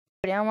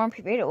everybody, I'm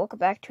RPVader. Welcome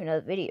back to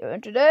another video,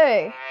 and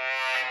today...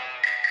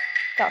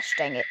 Gosh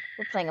dang it,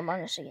 we're playing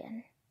Among Us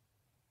again.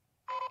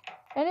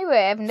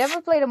 Anyway, I've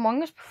never played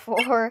Among Us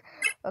before.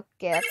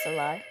 Okay, that's a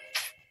lie.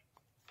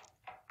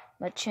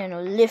 My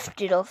channel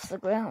lifted off the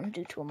ground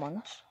due to Among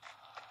Us.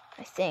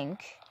 I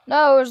think.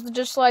 No, it was the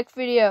dislike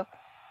video.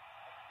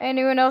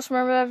 Anyone else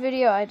remember that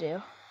video? I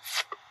do.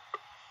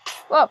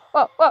 Whoa,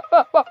 whoa, whoa,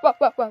 whoa, whoa, whoa,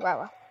 whoa, whoa,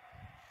 whoa.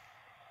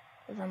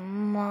 The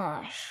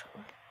mosh.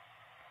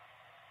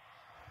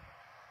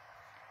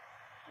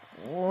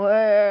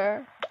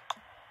 Where?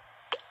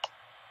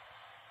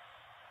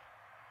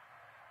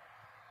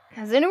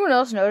 Has anyone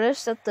else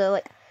noticed that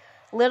the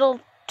little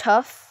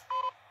tuff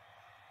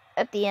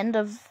at the end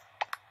of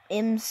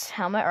Im's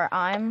helmet or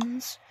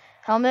Im's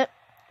helmet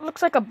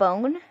looks like a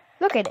bone?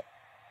 Look at it.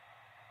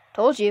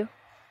 Told you.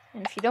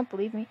 And if you don't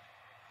believe me,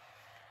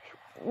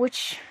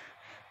 wait,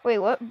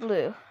 what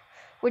blue?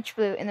 Which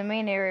blue? In the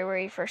main area where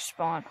he first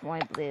spawned.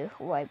 Why blue?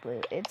 Why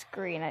blue? It's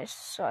green. I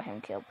saw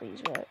him kill, please,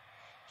 but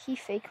he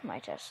faked my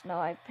test. No,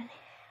 I've been...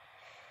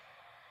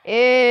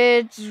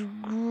 It's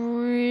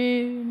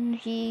green.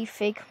 He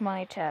faked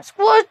my task.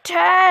 What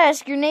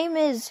task? Your name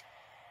is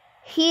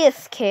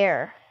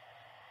Heathcare.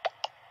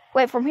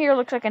 Wait, from here it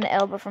looks like an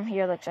L, but from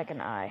here it looks like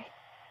an I.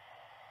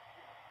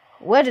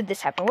 Where did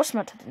this happen? What's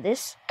not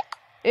this?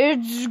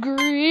 It's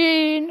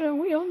green.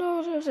 We all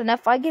know this. And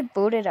if I get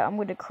booted out, I'm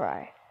going to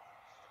cry.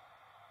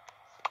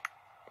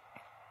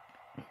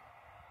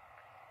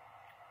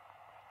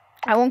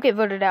 I won't get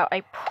voted out,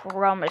 I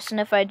promise. And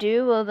if I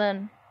do, well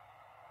then...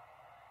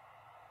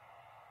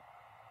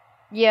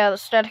 Yeah, the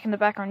static in the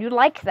background. You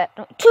like that,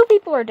 don't you? 2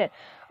 people are dead.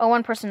 Oh,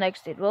 1 person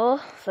exited.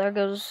 Well, there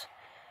goes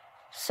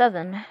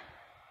 7.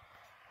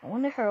 I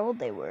wonder how old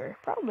they were.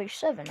 Probably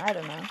 7, I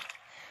don't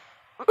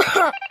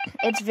know.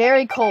 It's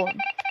very cold.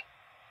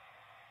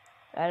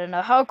 I don't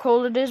know how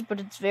cold it is,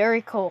 but it's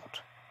very cold.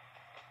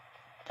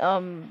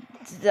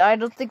 I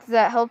don't think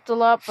that helped a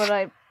lot,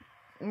 but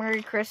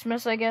Merry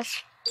Christmas, I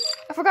guess.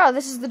 I forgot,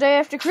 this is the day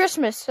after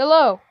Christmas.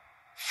 Hello.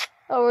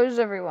 Oh, where's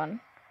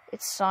everyone?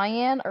 It's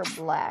cyan or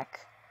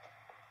black?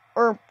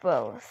 Or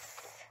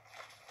both.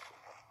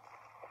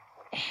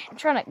 I'm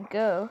trying to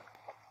go,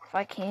 if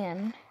I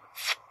can.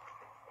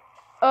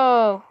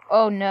 Oh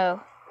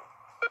no.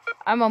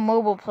 I'm a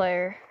mobile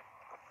player.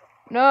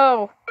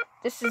 No,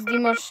 this is the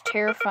most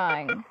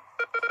terrifying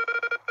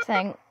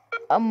thing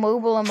a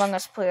mobile Among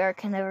Us player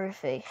can ever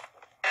face.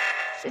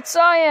 It's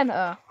cyan!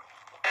 Oh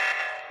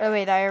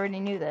wait, I already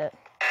knew that.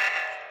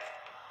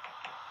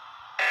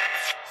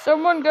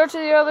 Someone go to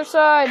the other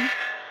side.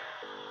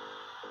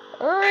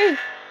 Hurry!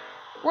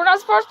 We're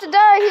not supposed to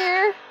die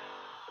here.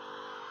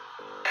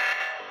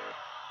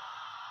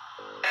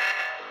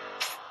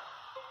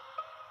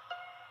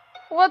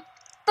 What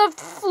the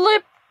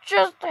flip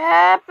just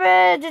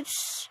happened?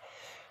 It's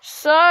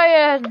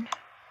cyan.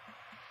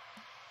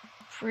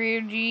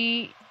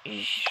 Pretty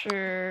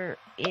sure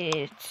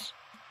it's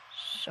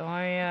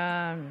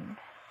cyan.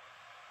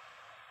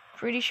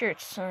 Pretty sure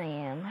it's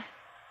cyan.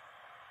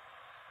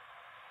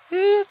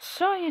 It's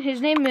cyan.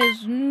 His name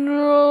is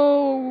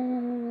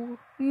No.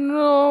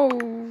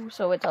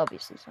 So it's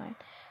obviously cyan.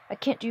 I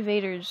can't do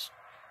Vader's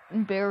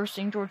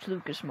embarrassing George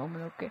Lucas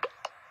moment, okay?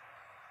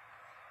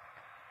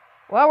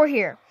 While we're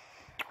here,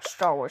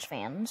 Star Wars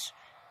fans,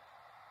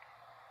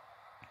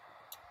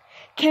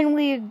 can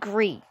we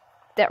agree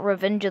that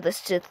Revenge of the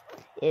Sith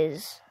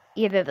is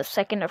either the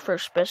second or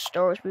first best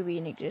Star Wars movie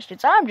in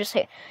existence? I'm just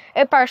saying,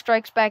 Empire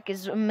Strikes Back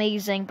is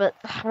amazing, but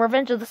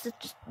Revenge of the Sith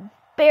just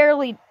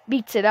barely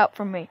beats it out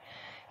for me.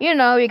 You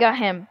know, you got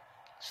him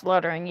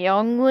slaughtering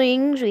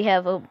younglings, we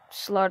have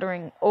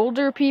slaughtering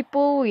older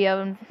people, we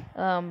have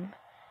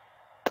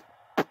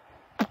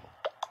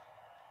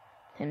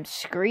him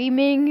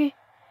screaming.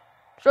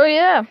 So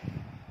yeah,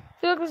 I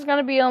feel like this is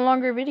gonna be a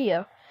longer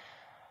video.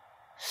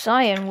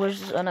 Cyan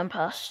was an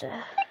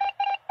imposter.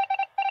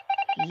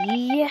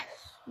 Yes.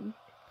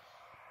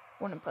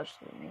 1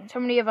 imposter means. How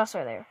many of us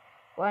are there?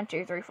 1,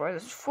 2, 3, 4.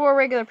 There's 4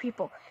 regular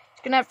people.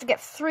 He's gonna have to get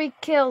 3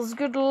 kills.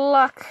 Good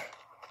luck.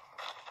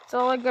 That's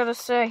all I gotta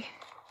say.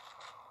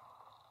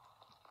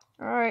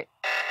 Alright.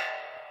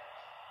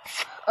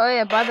 Oh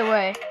yeah, by the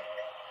way,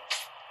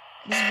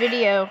 this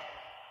video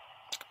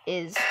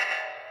is,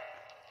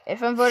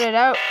 if I'm voted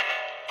out,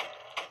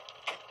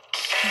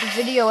 the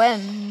video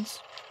ends.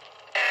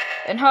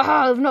 And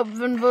haha, I've not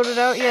been voted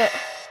out yet.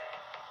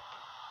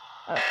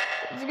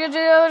 Let's get to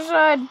the other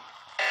side.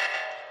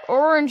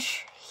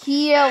 Orange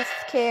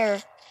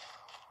Healthcare.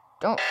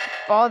 Don't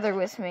bother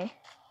with me.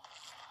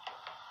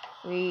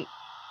 We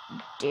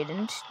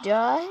didn't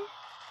die?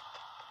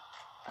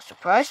 A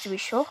surprise to be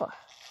sure.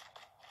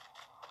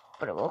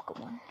 But a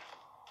welcome one.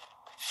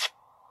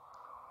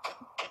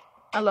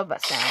 I love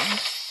that sound.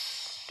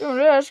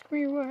 Don't ask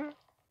me why,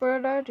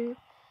 but I do.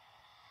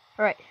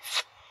 Alright.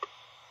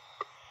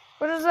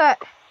 What is that?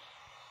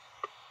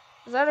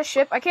 Is that a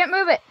ship? I can't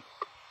move it.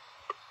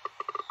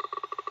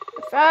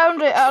 I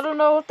found it. I don't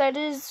know what that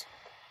is.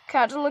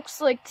 Kinda looks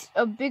like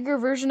a bigger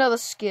version of the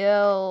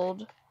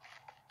Skeld.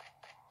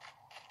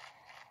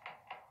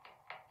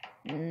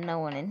 no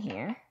one in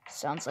here.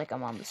 Sounds like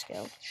I'm on the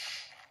scout.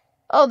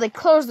 Oh, they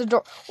closed the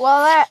door.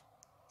 Well, that...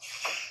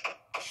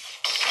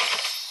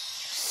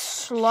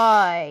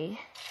 Sly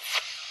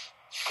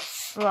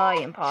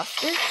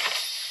imposter.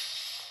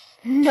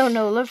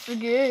 No, left the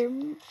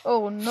game.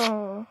 Oh,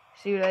 no.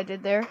 See what I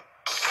did there?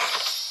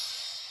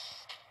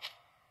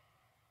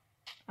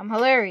 I'm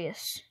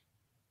hilarious.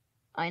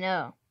 I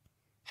know.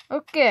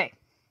 Okay.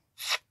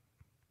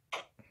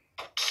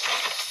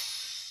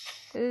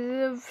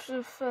 This is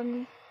so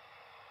funny.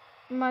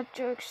 My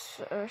jokes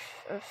are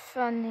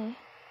funny.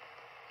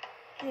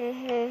 Hey,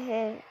 hey,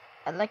 hey.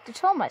 I'd like to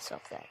tell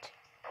myself that.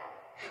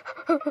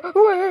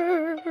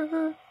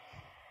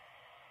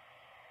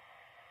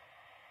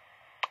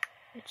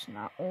 It's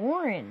not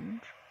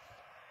orange.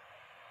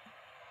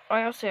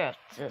 I also have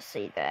to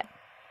say that.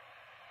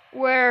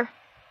 Where?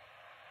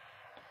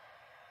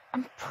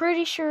 I'm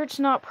pretty sure it's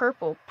not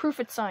purple. Proof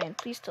it's cyan.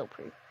 Please tell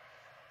proof.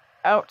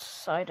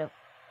 Outside of...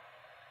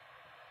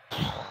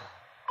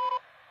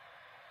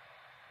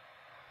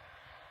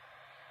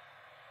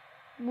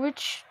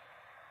 Which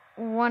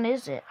one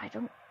is it? I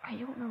don't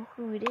know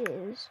who it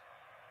is.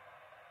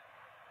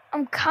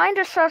 I'm kind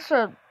of sus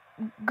of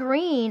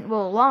green,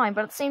 well, lime,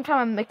 but at the same time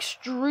I'm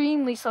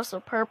extremely sus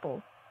of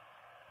purple.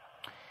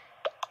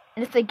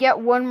 And if they get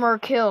one more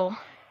kill,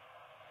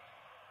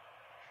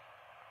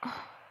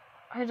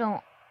 I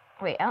don't...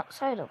 Wait,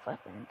 outside of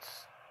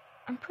weapons,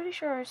 I'm pretty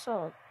sure I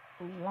saw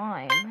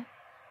lime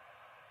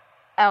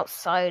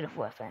outside of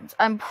weapons.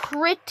 I'm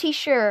pretty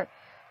sure.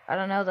 I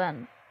don't know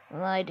then.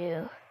 Well, I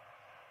do.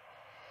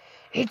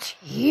 It's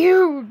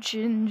huge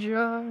in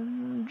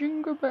John.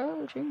 Jingle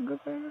bell, jingle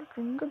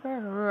bell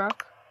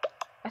rock.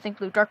 I think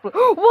blue, dark blue.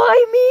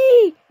 Why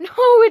me?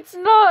 No, it's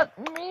not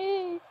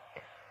me.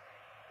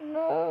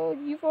 No,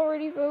 you've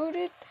already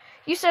voted.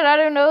 You said I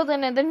don't know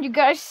then, and then you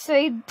guys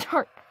say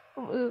dark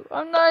blue.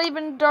 I'm not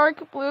even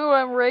dark blue,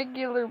 I'm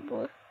regular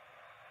blue.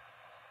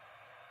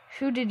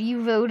 Who did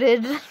you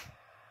voted?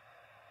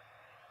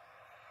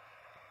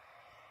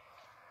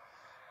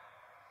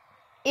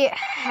 It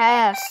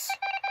has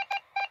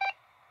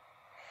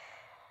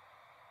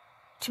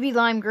to be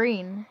lime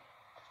green.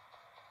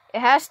 It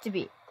has to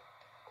be.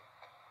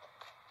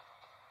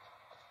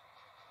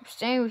 I'm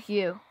staying with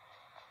you.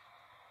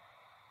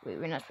 Wait,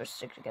 we're not supposed to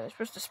stick together. We're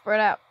supposed to spread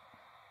out.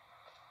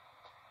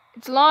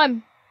 It's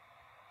lime.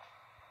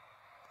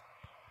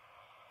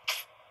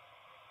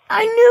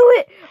 I knew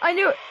it! I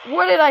knew it!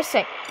 What did I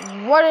say?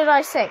 What did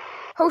I say?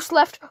 Host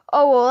left.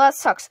 Oh, well, that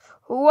sucks.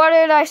 What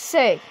did I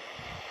say?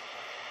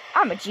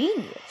 I'm a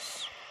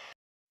genius.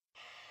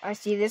 I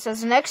see this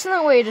as an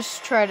excellent way to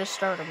try to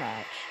start a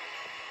match.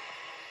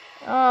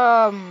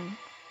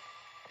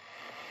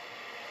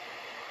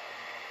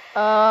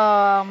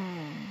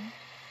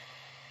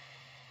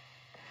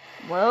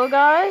 Well,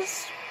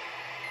 guys,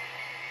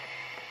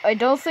 I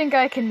don't think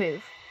I can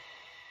move.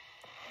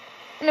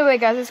 Anyway,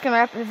 guys, that's gonna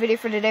wrap up the video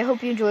for today.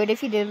 Hope you enjoyed.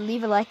 If you did,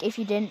 leave a like. If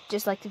you didn't,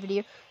 dislike the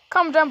video.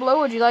 Comment down below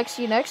what you'd like to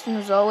see next. And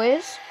as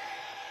always,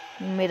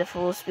 may the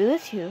force be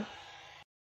with you.